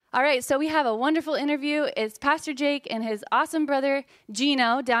All right, so we have a wonderful interview. It's Pastor Jake and his awesome brother,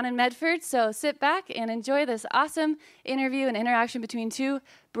 Gino, down in Medford. So sit back and enjoy this awesome interview and interaction between two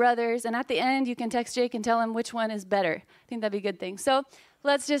brothers. And at the end, you can text Jake and tell him which one is better. I think that'd be a good thing. So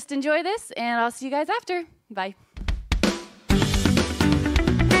let's just enjoy this, and I'll see you guys after. Bye.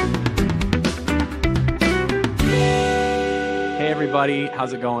 Hey everybody,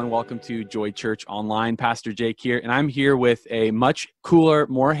 how's it going? Welcome to Joy Church Online. Pastor Jake here, and I'm here with a much cooler,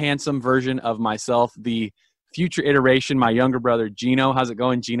 more handsome version of myself, the future iteration, my younger brother, Gino. How's it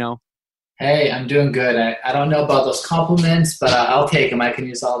going, Gino? Hey, I'm doing good. I don't know about those compliments, but I'll take them. I can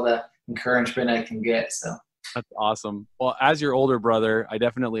use all the encouragement I can get. So That's awesome. Well, as your older brother, I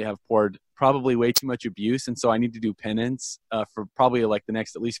definitely have poured probably way too much abuse, and so I need to do penance for probably like the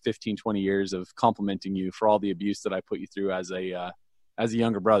next at least 15, 20 years of complimenting you for all the abuse that I put you through as a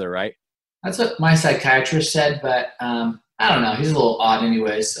younger brother, right? that's what my psychiatrist said, but I don't know. He's a little odd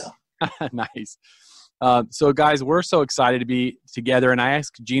anyway, so. Nice. So guys, we're so excited to be together, and I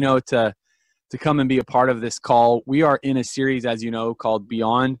asked Gino to come and be a part of this call. We are in a series, as you know, called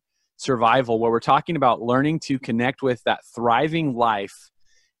Beyond Survival, where we're talking about learning to connect with that thriving life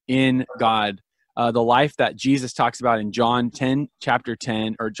in God, the life that Jesus talks about in John chapter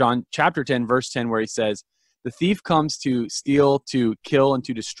 10, verse 10, where he says, "The thief comes to steal, to kill, and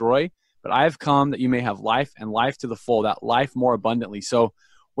to destroy, but I have come that you may have life and life to the full," that life more abundantly. So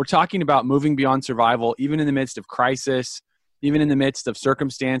we're talking about moving beyond survival, even in the midst of crisis, even in the midst of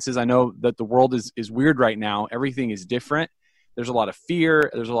circumstances. I know that the world is weird right now. Everything is different. There's a lot of fear.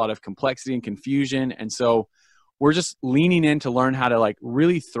 There's a lot of complexity and confusion. And so we're just leaning in to learn how to like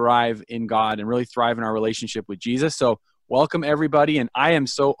really thrive in God and really thrive in our relationship with Jesus. So welcome everybody. And I am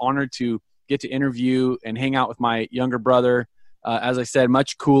so honored to get to interview and hang out with my younger brother. As I said,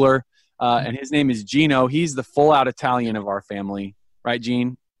 much cooler. And his name is Gino. He's the full out Italian of our family. Right,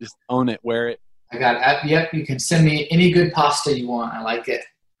 Gene? Just own it, wear it. I got it. Yep, you can send me any good pasta you want. I like it.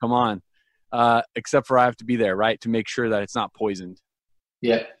 Come on. Except for I have to be there, right, to make sure that it's not poisoned.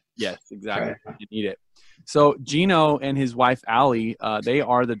 Yep. Yes, exactly. Right. You need it. So Gino and his wife, Allie, they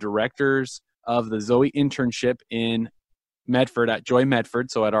are the directors of the Zoe internship in Medford at Joy Medford,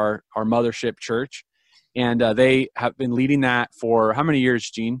 so at our mothership church. And they have been leading that for how many years,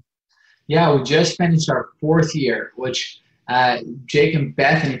 Gene? Yeah, we just finished our 4th year, which Jake and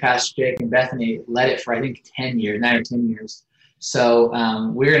Bethany, Pastor Jake and Bethany, led it for I think 10 years, 9 or 10 years. So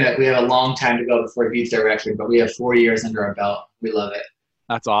we have a long time to go before it beats their record, but we have 4 years under our belt. We love it.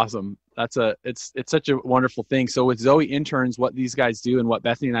 That's awesome. It's such a wonderful thing. So with Zoe interns, what these guys do and what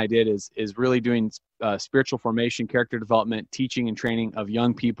Bethany and I did is really doing spiritual formation, character development, teaching and training of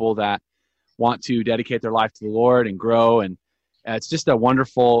young people that want to dedicate their life to the Lord and grow. And it's just a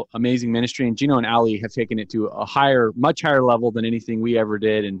wonderful, amazing ministry. And Gino and Allie have taken it to a much higher level than anything we ever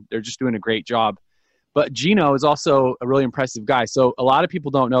did. And they're just doing a great job. But Gino is also a really impressive guy. So a lot of people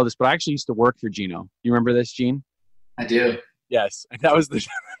don't know this, but I actually used to work for Gino. You remember this, Gene? I do. Yes. And that was the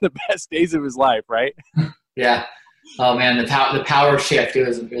best days of his life, right? Yeah. Oh, man, the power shift, it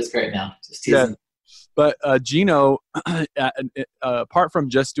was great now. Just teasing. Yeah. But Gino, apart from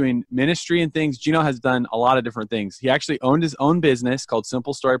just doing ministry and things, Gino has done a lot of different things. He actually owned his own business called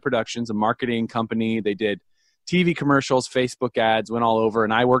Simple Story Productions, a marketing company. They did TV commercials, Facebook ads, went all over.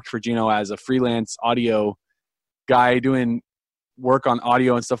 And I worked for Gino as a freelance audio guy doing work on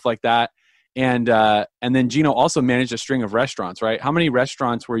audio and stuff like that. And then Gino also managed a string of restaurants, right? How many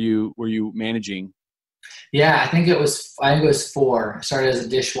restaurants were you managing? Yeah, I think it was 4. I started as a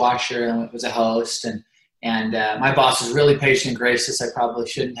dishwasher and was a host, and my boss was really patient and gracious. I probably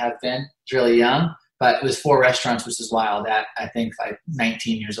shouldn't have been. I was really young, but it was 4 restaurants, which is wild. At I think like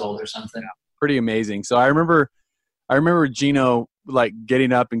 19 years old or something. Pretty amazing. So I remember Gino like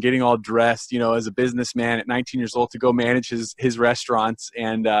getting up and getting all dressed, as a businessman at 19 years old to go manage his restaurants,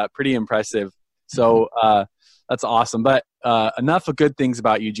 and pretty impressive. So that's awesome. But enough of good things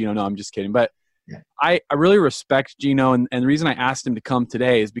about you, Gino. No, I'm just kidding. But yeah. I really respect Gino, and the reason I asked him to come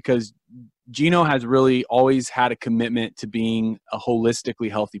today is because Gino has really always had a commitment to being a holistically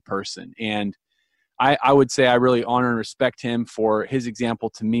healthy person. And I would say I really honor and respect him for his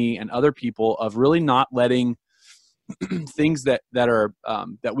example to me and other people of really not letting things that are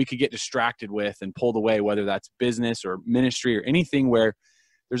that we could get distracted with and pulled away, whether that's business or ministry or anything where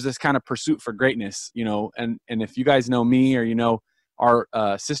there's this kind of pursuit for greatness, and if you guys know me or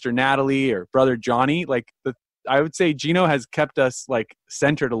our sister Natalie or brother Johnny, I would say Gino has kept us like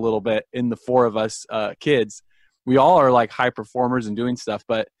centered a little bit in the 4 of us kids. We all are like high performers and doing stuff,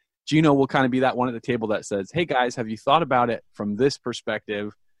 but Gino will kind of be that one at the table that says, hey guys, have you thought about it from this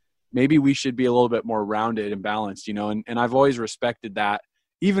perspective? Maybe we should be a little bit more rounded and balanced, and I've always respected that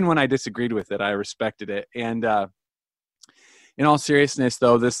even when I disagreed with it, I respected it. And in all seriousness,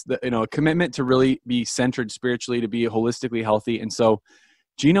 though, a commitment to really be centered spiritually, to be holistically healthy. And so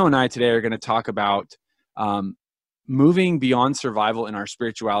Gino and I today are going to talk about moving beyond survival in our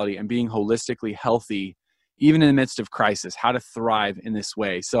spirituality and being holistically healthy, even in the midst of crisis, how to thrive in this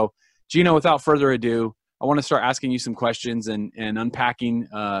way. So Gino, without further ado, I want to start asking you some questions and unpacking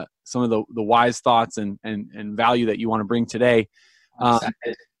some of the wise thoughts and value that you want to bring today.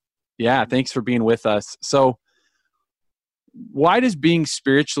 Yeah, thanks for being with us. So why does being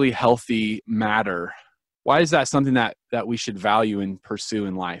spiritually healthy matter? Why is that something that we should value and pursue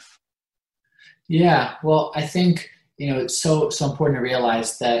in life? Yeah, well, I think, it's so important to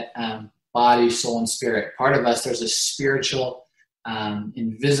realize that body, soul, and spirit, part of us, there's a spiritual,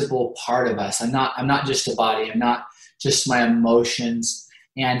 invisible part of us. I'm not just a body. I'm not just my emotions.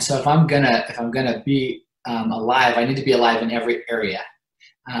 And so if I'm gonna be alive, I need to be alive in every area.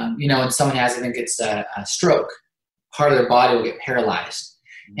 When someone has, I think it's a stroke, part of their body will get paralyzed.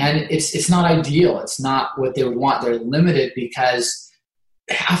 And it's not ideal. It's not what they would want. They're limited because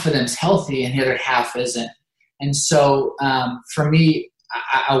half of them's healthy and the other half isn't. And so for me,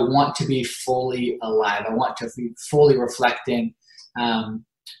 I want to be fully alive. I want to be fully reflecting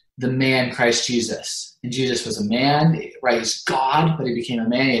the man Christ Jesus. And Jesus was a man, right? He's God, but he became a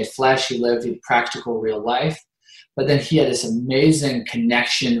man. He had flesh. He lived a practical, real life. But then he had this amazing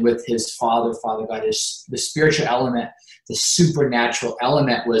connection with his Father God. The spiritual element, the supernatural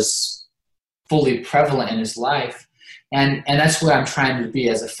element was fully prevalent in his life. And that's what I'm trying to be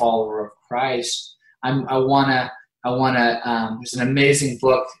as a follower of Christ. I want to, there's an amazing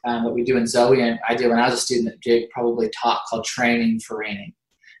book that we do in Zoe, and I did when I was a student that Jake probably taught, called Training for Reigning.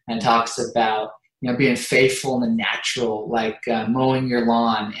 And it talks about, being faithful in the natural, like mowing your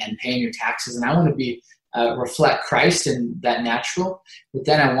lawn and paying your taxes. And I want to reflect Christ in that natural, but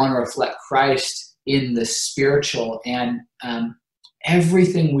then I want to reflect Christ in the spiritual. And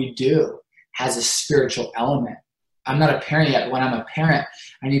everything we do has a spiritual element. I'm not a parent yet, but when I'm a parent,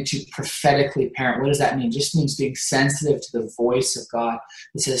 I need to prophetically parent. What does that mean? It just means being sensitive to the voice of God.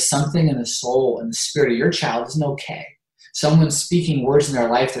 It says something in the soul and the spirit of your child isn't okay. Someone's speaking words in their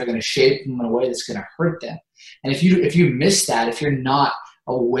life that are going to shape them in a way that's going to hurt them. And if you miss that, if you're not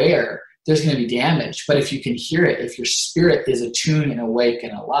aware, there's going to be damage. But if you can hear it, if your spirit is attuned and awake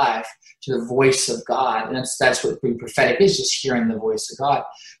and alive to the voice of God, and that's what being prophetic is, just hearing the voice of God,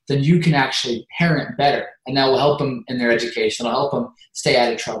 then you can actually parent better. And that will help them in their education. It'll help them stay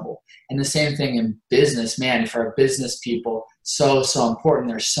out of trouble. And the same thing in business, man, for our business people, so important.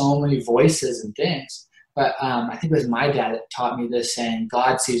 There's so many voices and things. But I think it was my dad that taught me this, saying,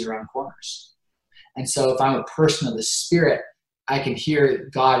 God sees around corners. And so if I'm a person of the spirit, I can hear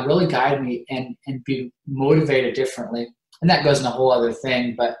God really guide me and be motivated differently. And that goes in a whole other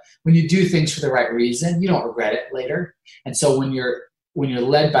thing. But when you do things for the right reason, you don't regret it later. And so when you're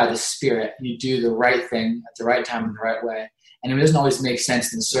led by the Spirit, you do the right thing at the right time in the right way. And it doesn't always make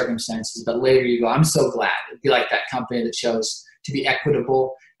sense in the circumstances, but later you go, I'm so glad. It'd be like that company that chose to be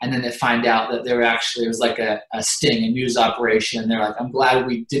equitable, and then they find out that it was like a sting, a news operation. And they're like, I'm glad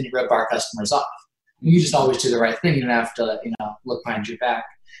we didn't rip our customers off. You just always do the right thing. You don't have to, look behind your back.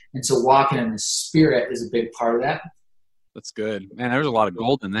 And so walking in the Spirit is a big part of that. That's good, man. There's a lot of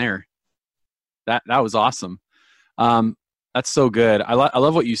gold in there. That was awesome. That's so good. I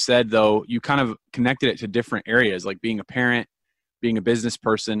love what you said, though. You kind of connected it to different areas, like being a parent, being a business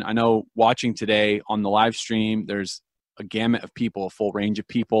person. I know watching today on the live stream, there's a gamut of people, a full range of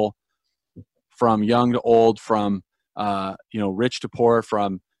people, from young to old, from rich to poor,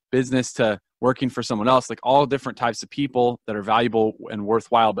 from business to working for someone else, like all different types of people that are valuable and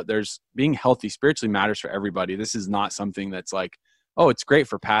worthwhile. But being healthy spiritually matters for everybody. This is not something that's like, oh, it's great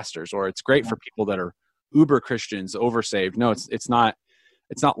for pastors, or it's great for people that are uber Christians, oversaved. No, it's not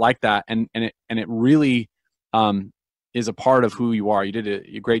like that. And it really is a part of who you are. You did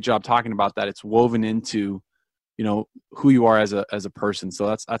a great job talking about that. It's woven into, who you are as a person. So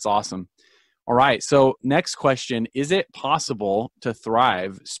that's awesome. All right. So next question, is it possible to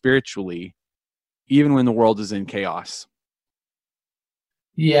thrive spiritually even when the world is in chaos?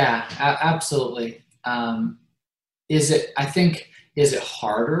 Yeah, absolutely. Is it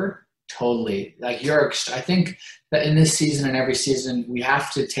harder? Totally. I think that in this season and every season, we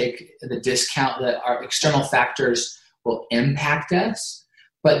have to take the discount that our external factors will impact us,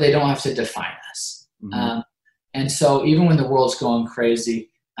 but they don't have to define us. Mm-hmm. And so even when the world's going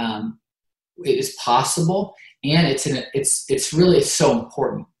crazy, it is possible, and it's so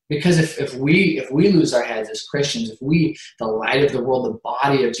important, because if we lose our heads as Christians, if we, the light of the world, the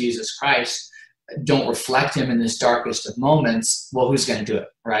body of Jesus Christ, don't reflect him in this darkest of moments, well, who's going to do it,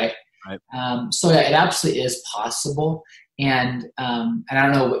 right? Right. So yeah, it absolutely is possible. And I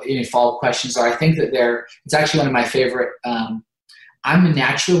don't know what any follow-up questions are. I think that it's actually one of my favorite. I'm a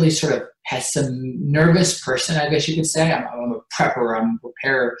naturally sort of nervous person, I guess you could say. I'm a prepper, I'm a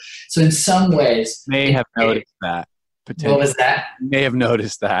preparer. So in some ways, may have noticed that. What was that? You may have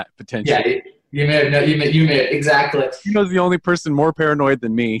noticed that potentially. Yeah, you may have. You may exactly. Gino's the only person more paranoid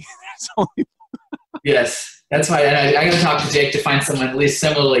than me. Yes, that's why. And I got to talk to Jake to find someone at least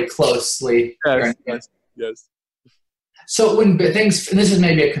similarly closely. Yes. So when things, and this is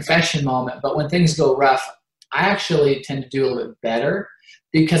maybe a confession moment, but when things go rough, I actually tend to do a little bit better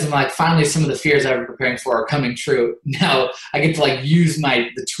because I'm like, finally, some of the fears I've been preparing for are coming true. Now I get to like use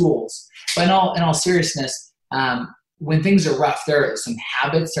the tools. But in all seriousness, when things are rough, there are some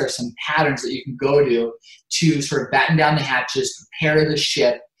habits, there are some patterns that you can go to sort of batten down the hatches, prepare the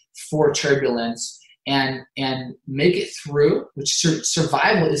ship for turbulence, and make it through. Which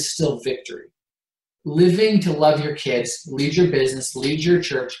survival is still victory. Living to love your kids, lead your business, lead your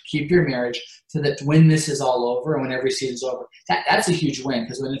church, keep your marriage, so that when this is all over and when every season's over, that's a huge win.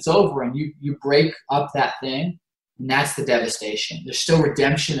 Because when it's over and you break up that thing, and that's the devastation. There's still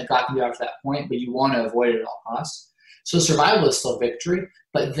redemption that God can do after that point, but you want to avoid it at all costs. So survival is still victory.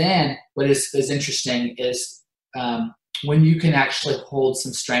 But then what is interesting is when you can actually hold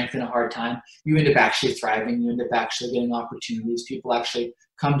some strength in a hard time, you end up actually thriving. You end up actually getting opportunities. People actually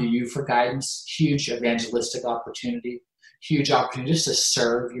come to you for guidance. Huge evangelistic opportunity. Huge opportunity just to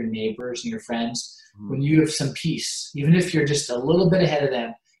serve your neighbors and your friends. When you have some peace, even if you're just a little bit ahead of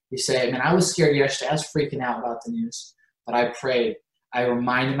them, you say, man, I was scared yesterday. I was freaking out about the news, but I prayed. I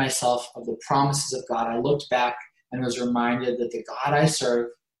reminded myself of the promises of God. I looked back and was reminded that the God I serve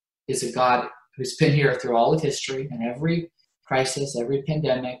is a God who's been here through all of history and every crisis, every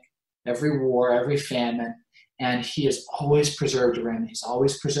pandemic, every war, every famine. And he has always preserved a remnant. He's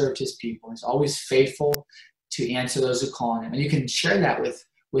always preserved his people. He's always faithful to answer those who call on him. And you can share that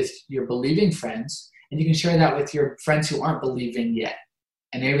with your believing friends, and you can share that with your friends who aren't believing yet.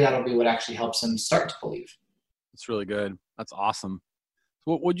 And maybe that'll be what actually helps them start to believe. That's really good. That's awesome.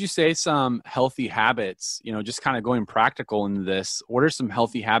 So what would you say some healthy habits, just kind of going practical into this, what are some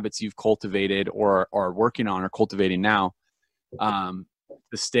healthy habits you've cultivated or are working on or cultivating now to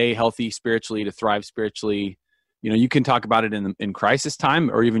stay healthy spiritually, to thrive spiritually? You can talk about it in crisis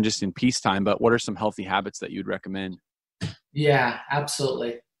time or even just in peacetime, but what are some healthy habits that you'd recommend? Yeah,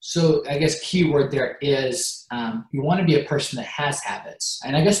 absolutely. So I guess key word there is you want to be a person that has habits.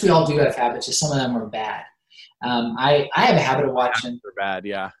 And I guess we all do have habits, just some of them are bad. I have a habit of watching. They're bad,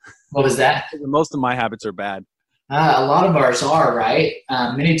 yeah. What was that? Most of my habits are bad. A lot of ours are, right?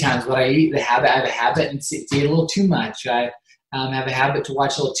 Many times what I eat, I have a habit and to eat a little too much. I have a habit to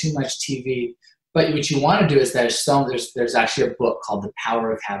watch a little too much TV. But what you want to do is there's actually a book called The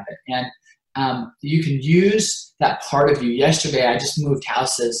Power of Habit. And you can use that part of you. Yesterday, I just moved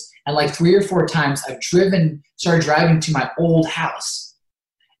houses. And like 3 or 4 times, I've started driving to my old house.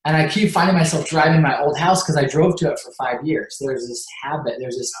 And I keep finding myself driving my old house because I drove to it for 5 years. There's this habit.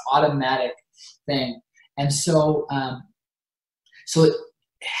 There's this automatic thing. And so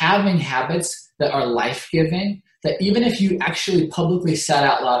having habits that are life-giving, that even if you actually publicly said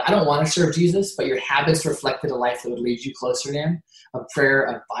out loud, I don't want to serve Jesus, but your habits reflected a life that would lead you closer to him, of prayer,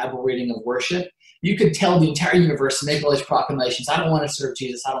 of Bible reading, of worship, you could tell the entire universe and make all these proclamations. I don't want to serve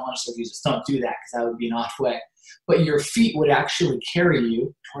Jesus. I don't want to serve Jesus. Don't do that because that would be an off way. But your feet would actually carry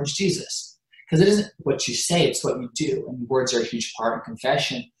you towards Jesus because it isn't what you say, it's what you do. And words are a huge part of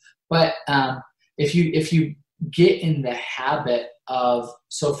confession. But if you get in the habit of,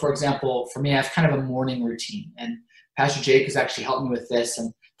 so for example, for me, I have kind of a morning routine, and Pastor Jake has actually helped me with this,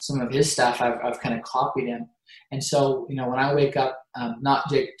 and some of his stuff I've kind of copied him. And so, when I wake up, not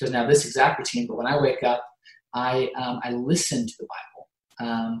Jake doesn't have this exact routine, but when I wake up, I listen to the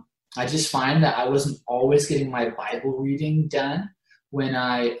Bible. I just find that I wasn't always getting my Bible reading done when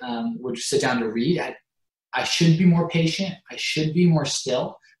I would sit down to read. I should be more patient. I should be more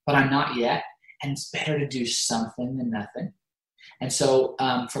still, but I'm not yet. And it's better to do something than nothing. And so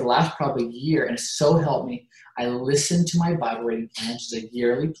for the last probably year, and it's so helped me, I listened to my Bible reading plan, which is a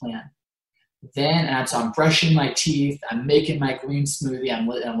yearly plan. Then, so I'm brushing my teeth, I'm making my green smoothie, I'm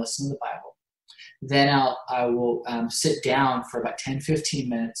listening to the Bible. Then I will sit down for about 10, 15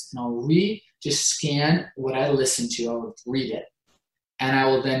 minutes, and I'll just scan what I listen to. I'll read it. And I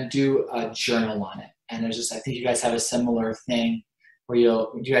will then do a journal on it. And I think you guys have a similar thing where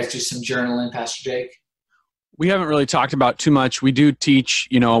do you guys do some journaling, Pastor Jake? We haven't really talked about too much. We do teach,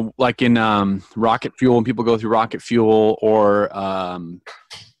 like in Rocket Fuel, when people go through Rocket Fuel, or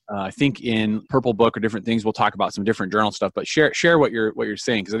I think in Purple Book or different things, we'll talk about some different journal stuff, but share what you're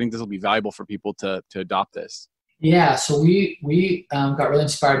saying, because I think this will be valuable for people to adopt this. Yeah, so we got really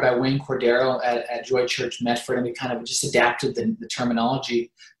inspired by Wayne Cordero at Joy Church Medford, and we kind of just adapted the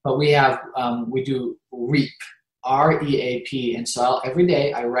terminology. But we do REAP, REAP, and so every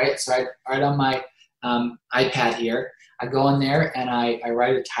day I write. So I write on my iPad here. I go in there and I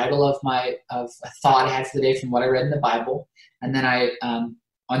write a title of a thought I had for the day from what I read in the Bible, and then I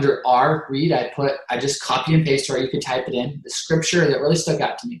under read I just copy and paste, or you could type it in the scripture that really stuck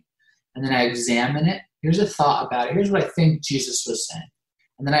out to me, and then I examine it. Here's a thought about it. Here's what I think Jesus was saying.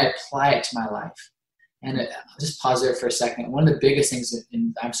 And then I apply it to my life. And I'll just pause there for a second. One of the biggest things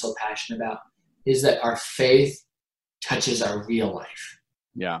that I'm so passionate about is that our faith touches our real life.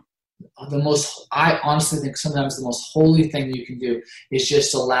 Yeah. I honestly think sometimes the most holy thing you can do is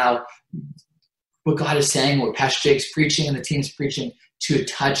just allow what God is saying, what Pastor Jake's preaching and the team's preaching, to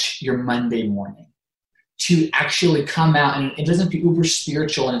touch your Monday morning. To actually come out, and it doesn't be uber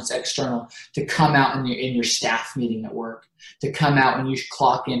spiritual and it's external, to come out in your staff meeting at work, to come out when you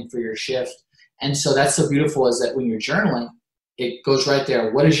clock in for your shift. And so that's so beautiful, is that when you're journaling, it goes right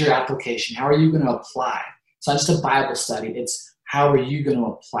there. What is your application? How are you going to apply? It's not just a Bible study. It's how are you going to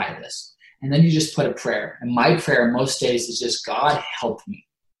apply this? And then you just put a prayer. And my prayer most days is just, God, help me.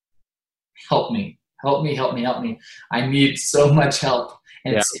 Help me. Help me, help me, help me. I need so much help.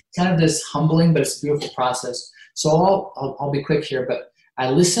 And it's kind of this humbling, but it's a beautiful process. So I'll be quick here, but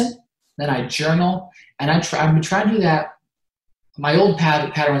I listen, then I journal, and I've been trying to do that. My old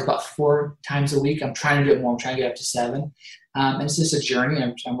pattern was about 4 times a week. I'm trying to do it more. I'm trying to get up to 7. And it's just a journey.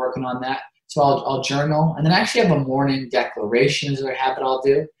 I'm working on that. So I'll journal, and then I actually have a morning declaration is a habit I'll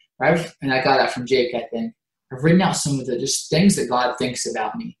do. Right? And I got that from Jake, I think. I've written out some of the just things that God thinks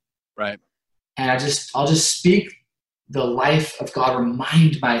about me. Right. And I'll just speak the life of God,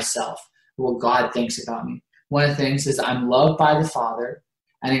 remind myself of what God thinks about me. One of the things is I'm loved by the Father,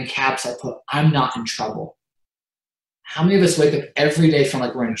 and in caps I put, I'm not in trouble. How many of us wake up every day feeling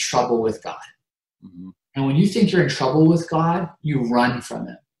like we're in trouble with God? Mm-hmm. And when you think you're in trouble with God, you run from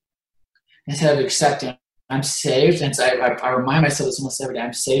Him. Instead of accepting, I'm saved, and so I remind myself this almost every day,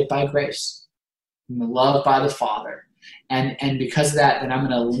 I'm saved by grace. I'm loved by the Father. And because of that, then I'm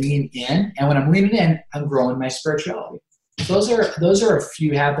going to lean in. And when I'm leaning in, I'm growing my spirituality. Those are a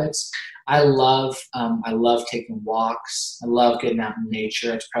few habits. I love taking walks. I love getting out in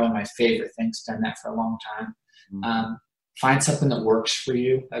nature. It's probably my favorite things. Done that for a long time. Mm-hmm. Find something that works for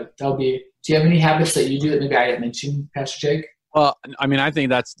you. Do you have any habits that you do that maybe I didn't mention, Pastor Jake? Well, I mean, I think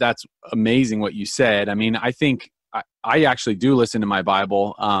that's amazing what you said. I mean, I think I actually do listen to my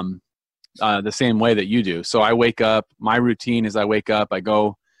Bible. The same way that you do. So I wake up, my routine is I wake up, I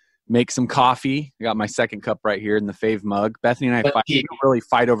go make some coffee. I got my second cup right here in the fave mug. Bethany and I don't really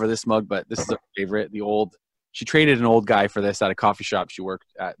fight over this mug, but this is a favorite. She traded an old guy for this at a coffee shop she worked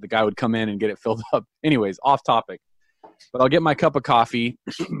at. The guy would come in and get it filled up. Anyways, off topic. But I'll get my cup of coffee,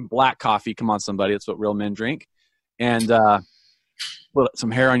 black coffee. Come on, somebody. That's what real men drink. And put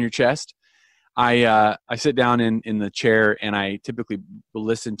some hair on your chest. I sit down in the chair, and I typically will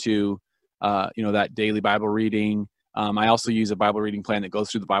listen to that daily Bible reading. I also use a Bible reading plan that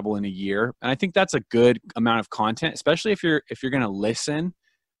goes through the Bible in a year. And I think that's a good amount of content, especially if you're going to listen,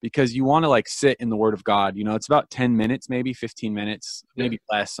 because you want to like sit in the Word of God. It's about 10 minutes, maybe 15 minutes, maybe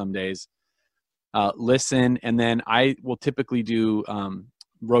less some days. Listen. And then I will typically do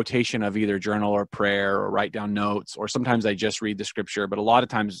rotation of either journal or prayer or write down notes, or sometimes I just read the scripture. But a lot of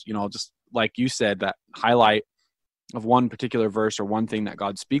times, just like you said, that highlight of one particular verse or one thing that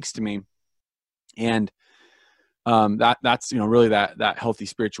God speaks to me. And that's really that healthy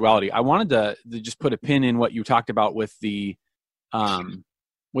spirituality. I wanted to just put a pin in what you talked about with the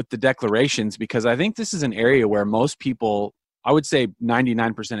declarations, because I think this is an area where most people, I would say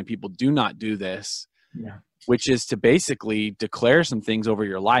 99% of people, do not do this. Yeah. Which is to basically declare some things over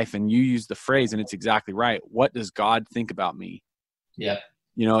your life. And you use the phrase, and it's exactly right. What does God think about me? Yeah.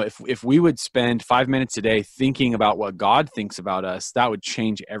 If we would spend 5 minutes a day thinking about what God thinks about us, that would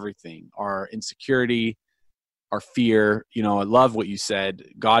change everything. Our insecurity, our fear. I love what you said.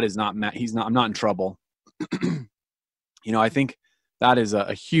 God is not mad. I'm not in trouble. I think that is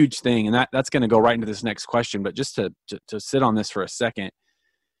a huge thing. And that's going to go right into this next question. But just to sit on this for a second,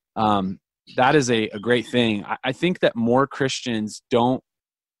 that is a great thing. I think that more Christians don't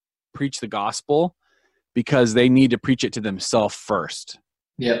preach the gospel because they need to preach it to themselves first.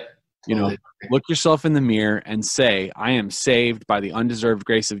 Yep. Look yourself in the mirror and say, I am saved by the undeserved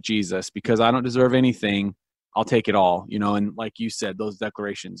grace of Jesus. Because I don't deserve anything, I'll take it all. And like you said, those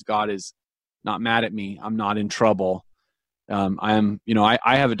declarations, God is not mad at me. I'm not in trouble. I am,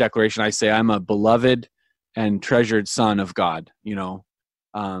 I have a declaration. I say I'm a beloved and treasured son of God.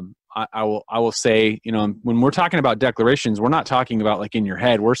 I will say, when we're talking about declarations, we're not talking about like in your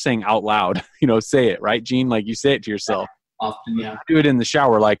head. We're saying out loud, say it, right, Gene? Like you say it to yourself. Often, yeah. Do it in the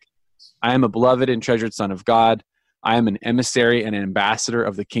shower. Like, I am a beloved and treasured son of God. I am an emissary and an ambassador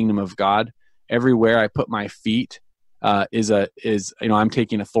of the kingdom of God. Everywhere I put my feet I'm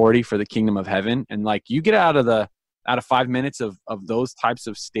taking authority for the kingdom of heaven. And like, you get out of 5 minutes of those types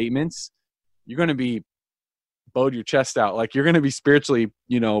of statements, you're going to be bowed your chest out. Like, you're going to be spiritually,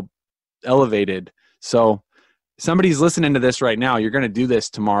 elevated. So somebody's listening to this right now. You're going to do this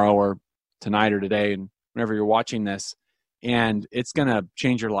tomorrow or tonight or today, and whenever you're watching this, and it's going to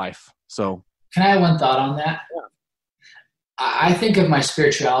change your life. So can I have one thought on that? Yeah. I think of my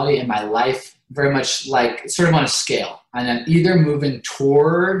spirituality and my life very much like sort of on a scale. And I'm either moving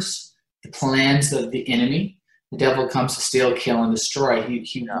towards the plans of the enemy. The devil comes to steal, kill, and destroy.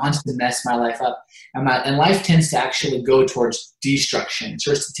 He wants to mess my life up. And life tends to actually go towards destruction. It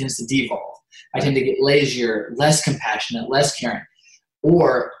tends to devolve. I tend to get lazier, less compassionate, less caring.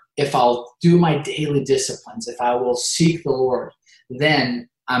 Or if I'll do my daily disciplines, if I will seek the Lord, then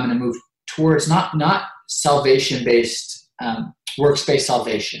I'm going to move towards not salvation-based, works-based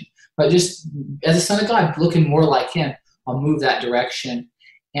salvation, but just as a son of God, looking more like him, I'll move that direction.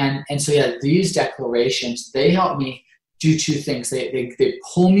 And so, yeah, these declarations, they help me do two things. They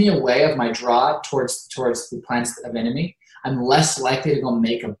pull me away of my draw towards the plans of the enemy. I'm less likely to go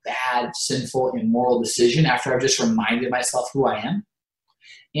make a bad, sinful, immoral decision after I've just reminded myself who I am.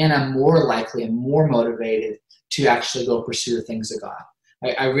 And I'm more likely and more motivated to actually go pursue the things of God.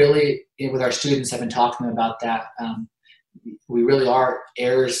 I really, with our students, I've been talking about that. We really are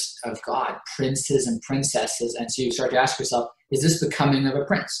heirs of God, princes and princesses. And so you start to ask yourself, is this becoming of a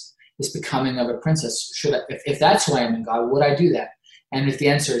prince? Is becoming of a princess? If that's who I am in God, would I do that? And if the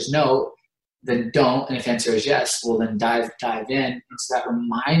answer is no, then don't. And if the answer is yes, well, then dive in. It's that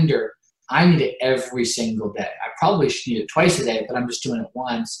reminder. I need it every single day. I probably should need it twice a day, but I'm just doing it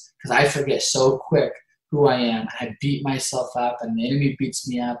once because I forget so quick who I am. I beat myself up, and the enemy beats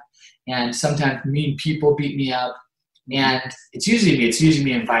me up, and sometimes mean people beat me up, and it's usually me. It's usually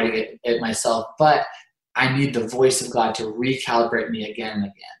me inviting it myself, but I need the voice of God to recalibrate me again and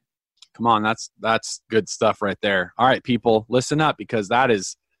again. Come on, that's good stuff right there. All right, people, listen up, because that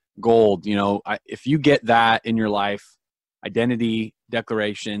is gold. If you get that in your life, identity,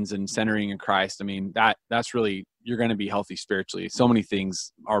 declarations, and centering in Christ, I mean, that's really, you're going to be healthy spiritually. So many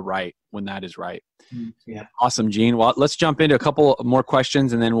things are right when that is right. Yeah. Awesome, Gene. Well, let's jump into a couple more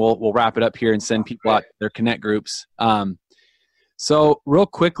questions, and then we'll wrap it up here and send people out their connect groups. So real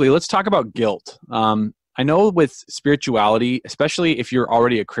quickly, let's talk about guilt. I know with spirituality, especially if you're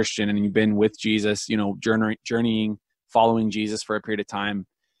already a Christian and you've been with Jesus, journeying, following Jesus for a period of time,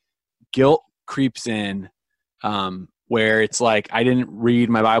 guilt creeps in, where it's like, I didn't read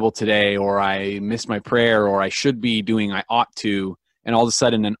my Bible today, or I missed my prayer, or I should be doing, I ought to. And all of a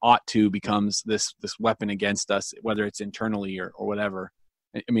sudden an ought to becomes this weapon against us, whether it's internally or whatever.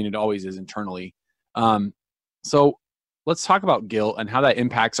 I mean, it always is internally. So let's talk about guilt and how that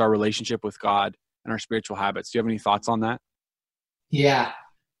impacts our relationship with God and our spiritual habits. Do you have any thoughts on that? Yeah,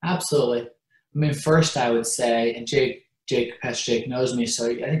 absolutely. I mean, first I would say, and Pastor Jake knows me, so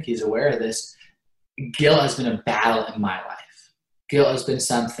I think he's aware of this. Guilt has been a battle in my life. Guilt has been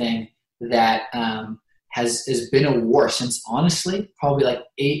something that has been a war since, honestly, probably like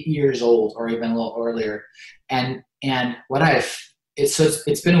 8 years old or even a little earlier. And what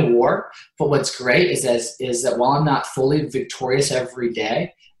it's been a war. But what's great is that while I'm not fully victorious every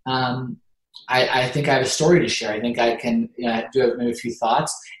day, I think I have a story to share. I think I can do maybe a few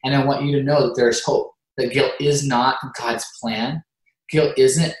thoughts, and I want you to know that there's hope. That guilt is not God's plan. Guilt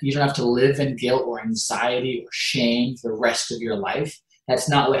isn't. You don't have to live in guilt or anxiety or shame for the rest of your life. That's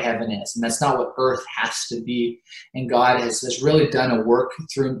not what heaven is, and that's not what earth has to be. And God has really done a work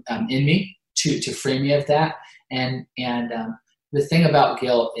through in me to free me of that. And the thing about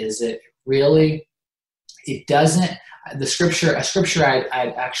guilt is it doesn't. A scripture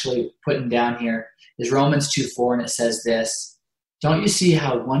I'd actually putting down here is Romans 2:4, and it says this: "Don't you see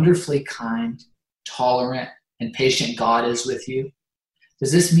how wonderfully kind, tolerant, and patient God is with you?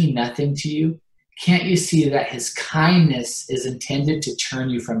 Does this mean nothing to you? Can't you see that his kindness is intended to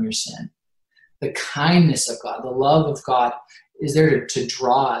turn you from your sin?" The kindness of God, the love of God is there to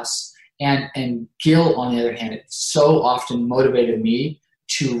draw us. And guilt, on the other hand, it so often motivated me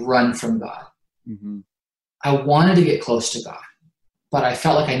to run from God. Mm-hmm. I wanted to get close to God, but I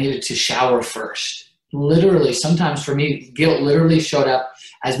felt like I needed to shower first. literally, sometimes for me, guilt literally showed up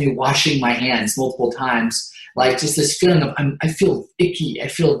as me washing my hands multiple times. Like just this feeling of I feel icky, I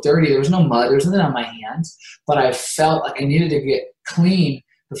feel dirty. There was no mud, there was nothing on my hands, but I felt like I needed to get clean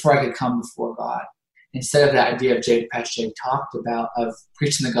before I could come before God. Instead of that idea of Pastor Jake talked about of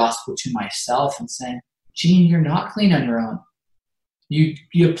preaching the gospel to myself and saying, Gene, you're not clean on your own. You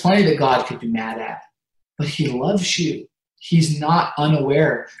have plenty that God could be mad at, but he loves you. He's not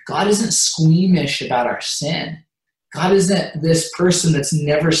unaware. God isn't squeamish about our sin. God isn't this person that's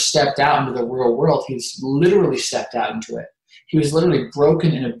never stepped out into the real world. He's literally stepped out into it. He was literally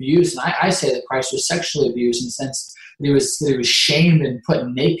broken and abused. And I say that Christ was sexually abused in the sense that he was shamed and put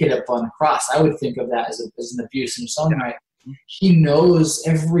naked up on the cross. I would think of that as an abuse in his own right. He knows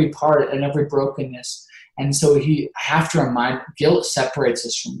every part and every brokenness. And so I have to remind, guilt separates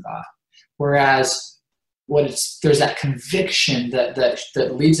us from God. Whereas there's that conviction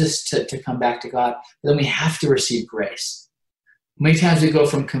that leads us to come back to God. But then we have to receive grace. Many times we go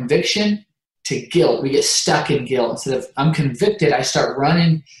from conviction to guilt. We get stuck in guilt. Instead of I'm convicted, I start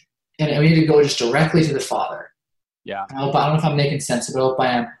running, and we need to go just directly to the Father. Yeah. I don't know if I'm making sense, but I hope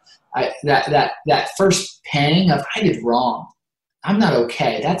I am. That first pang of I did wrong. I'm not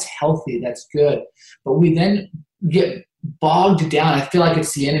okay. That's healthy. That's good. But we then get bogged down. I feel like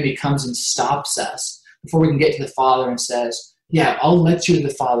it's the enemy comes and stops us before we can get to the Father and says, yeah, I'll let you to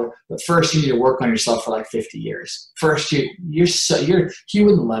the Father, but first you need to work on yourself for like 50 years. First, he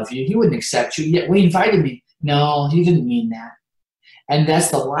wouldn't love you. He wouldn't accept you. Yet we invited me. No, he didn't mean that. And that's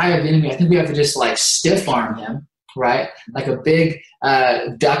the lie of the enemy. I think we have to just like stiff arm him, right? Like a big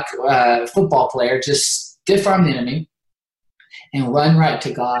duck football player, just stiff arm the enemy and run right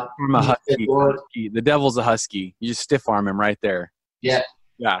to God. I'm a husky. The devil's a husky. You just stiff arm him right there. Yeah.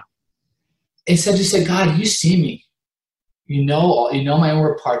 Yeah. Instead, just say, God, you see me. You know my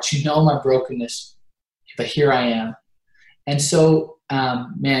inward parts. You know my brokenness. But here I am. And so,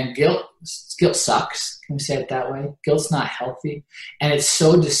 guilt sucks. Can we say it that way? Guilt's not healthy. And it's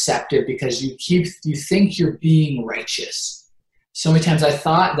so deceptive because you think you're being righteous. So many times I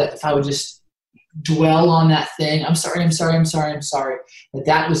thought that if I would just dwell on that thing, I'm sorry,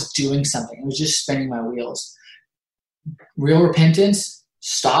 that was doing something. It was just spinning my wheels. Real repentance,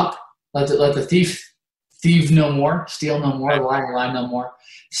 stop. Let the thief no more, steal no more, lie no more.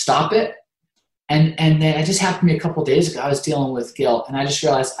 Stop it. And then it just happened to me a couple of days ago. I was dealing with guilt, and I just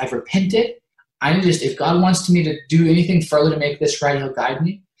realized I've repented. If God wants me to do anything further to make this right, he'll guide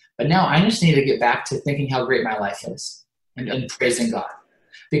me. But now I just need to get back to thinking how great my life is and praising God.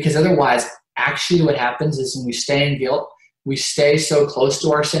 Because otherwise, actually what happens is when we stay in guilt, we stay so close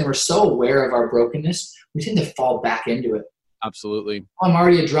to our sin, we're so aware of our brokenness, we tend to fall back into it. Absolutely. I'm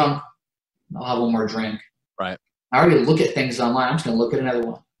already a drunk. I'll have one more drink. Right. I already look at things online. I'm just going to look at another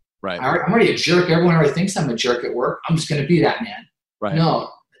one. Right. I'm already a jerk. Everyone already thinks I'm a jerk at work. I'm just going to be that man. Right. No,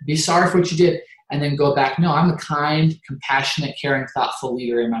 be sorry for what you did and then go back. No, I'm a kind, compassionate, caring, thoughtful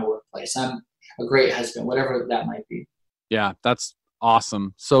leader in my workplace. I'm a great husband, whatever that might be. Yeah, that's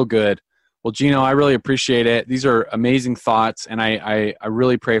awesome. So good. Well, Gino, I really appreciate it. These are amazing thoughts. And I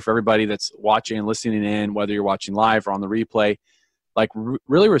really pray for everybody that's watching and listening in, whether you're watching live or on the replay, like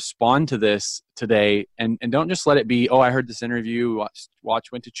really respond to this today and don't just let it be, oh, I heard this interview,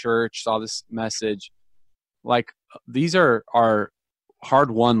 went to church, saw this message. Like these are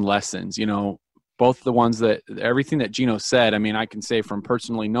hard-won lessons, both the ones that everything that Gino said. I mean, I can say from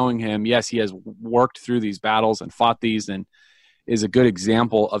personally knowing him, yes, he has worked through these battles and fought these and is a good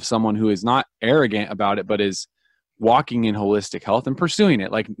example of someone who is not arrogant about it, but is walking in holistic health and pursuing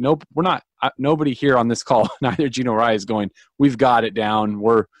it. Like, nobody here on this call, neither Gino or I, is going, we've got it down.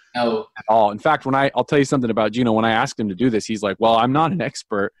 No. At all. In fact, I'll tell you something about Gino. When I asked him to do this, he's like, well, I'm not an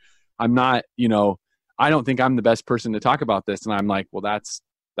expert. I'm not, I don't think I'm the best person to talk about this. And I'm like, well, that's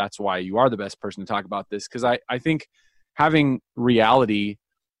why you are the best person to talk about this. Cause I think having reality,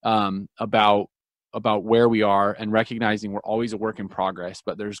 about where we are and recognizing we're always a work in progress,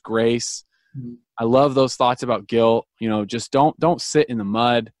 but there's grace. Mm-hmm. I love those thoughts about guilt. Just don't sit in the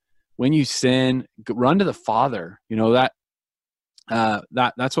mud. When you sin, run to the Father.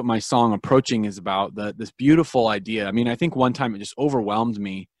 That's what my song Approaching is about. This beautiful idea. I mean, I think one time it just overwhelmed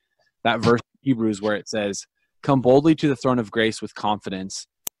me, that verse in Hebrews where it says, come boldly to the throne of grace with confidence,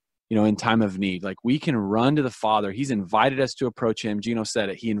 in time of need. Like we can run to the Father. He's invited us to approach him. Gino said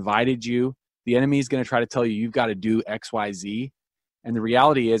it. He invited you. The enemy is going to try to tell you, you've got to do X, Y, Z. And the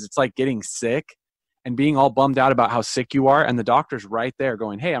reality is it's like getting sick and being all bummed out about how sick you are. And the doctor's right there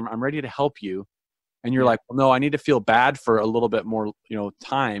going, hey, I'm ready to help you. And you're like, well, no, I need to feel bad for a little bit more,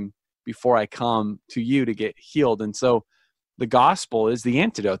 time before I come to you to get healed. And so the gospel is the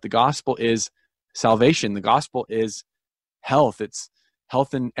antidote. The gospel is salvation. The gospel is health. It's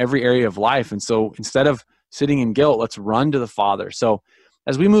health in every area of life. And so instead of sitting in guilt, let's run to the Father. So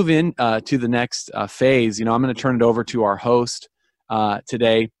as we move in to the next phase, I'm going to turn it over to our host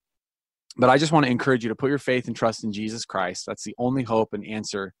today. But I just want to encourage you to put your faith and trust in Jesus Christ. That's the only hope and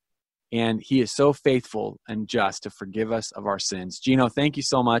answer. And he is so faithful and just to forgive us of our sins. Gino, thank you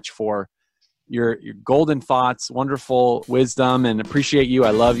so much for your golden thoughts, wonderful wisdom, and appreciate you. I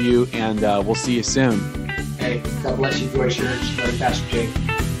love you, and we'll see you soon. Hey, God bless you, Joy Church. Love you, Pastor Jake.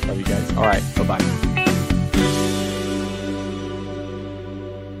 Love you guys. All right, bye-bye.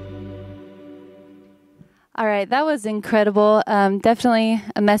 All right, that was incredible. Definitely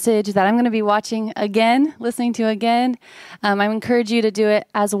a message that I'm going to be watching again, listening to again. I encourage you to do it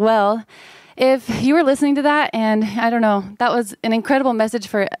as well. If you were listening to that, and I don't know, that was an incredible message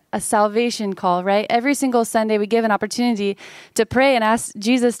for a salvation call, right? Every single Sunday we give an opportunity to pray and ask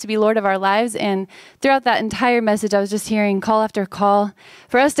Jesus to be Lord of our lives. And throughout that entire message, I was just hearing call after call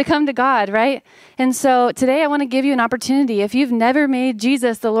for us to come to God, right? And so today I want to give you an opportunity. If you've never made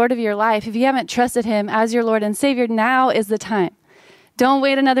Jesus the Lord of your life, if you haven't trusted him as your Lord and Savior, now is the time. Don't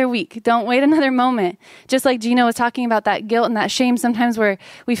wait another week. Don't wait another moment. Just like Gino was talking about that guilt and that shame sometimes where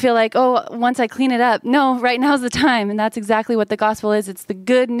we feel like, oh, once I clean it up. No, right now's the time. And that's exactly what the gospel is. It's the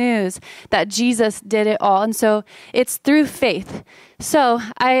good news that Jesus did it all. And so it's through faith. So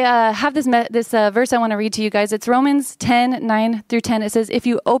I have this verse I want to read to you guys. It's Romans 10:9-10. It says, if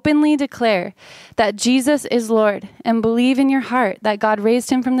you openly declare that Jesus is Lord and believe in your heart that God raised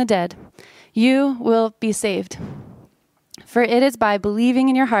him from the dead, you will be saved. For it is by believing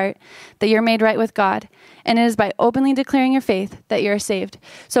in your heart that you're made right with God, and it is by openly declaring your faith that you're saved.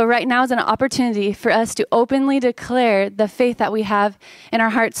 So right now is an opportunity for us to openly declare the faith that we have in our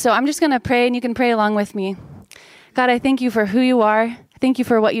hearts. So I'm just going to pray, and you can pray along with me. God, I thank you for who you are. I thank you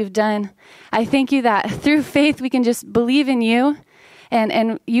for what you've done. I thank you that through faith we can just believe in you,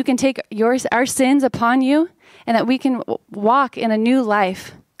 and you can take our sins upon you, and that we can walk in a new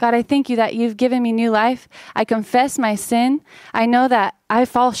life. God, I thank you that you've given me new life. I confess my sin. I know that I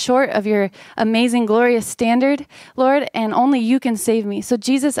fall short of your amazing, glorious standard, Lord, and only you can save me. So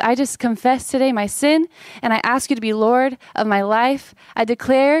Jesus, I just confess today my sin, and I ask you to be Lord of my life. I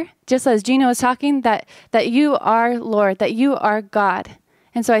declare, just as Gino was talking, that you are Lord, that you are God.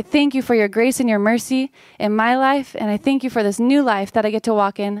 And so I thank you for your grace and your mercy in my life, and I thank you for this new life that I get to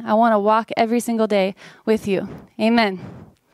walk in. I want to walk every single day with you. Amen.